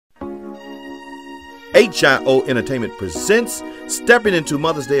HIO Entertainment presents Stepping into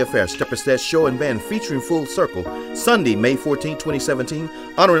Mother's Day Affair, Steppin Show and Band featuring Full Circle, Sunday, May 14, 2017,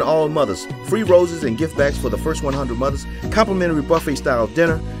 honoring all mothers. Free roses and gift bags for the first 100 mothers, complimentary buffet-style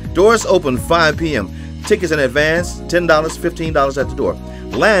dinner. Doors open 5 p.m. Tickets in advance, $10, $15 at the door.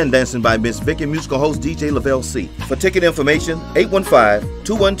 Line dancing by Miss Vicky, musical host DJ Lavelle C. For ticket information,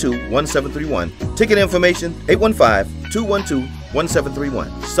 815-212-1731. Ticket information,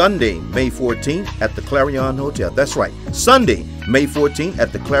 815-212-1731. Sunday, May 14th at the Clarion Hotel. That's right, Sunday, May 14th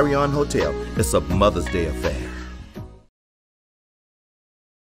at the Clarion Hotel. It's a Mother's Day affair.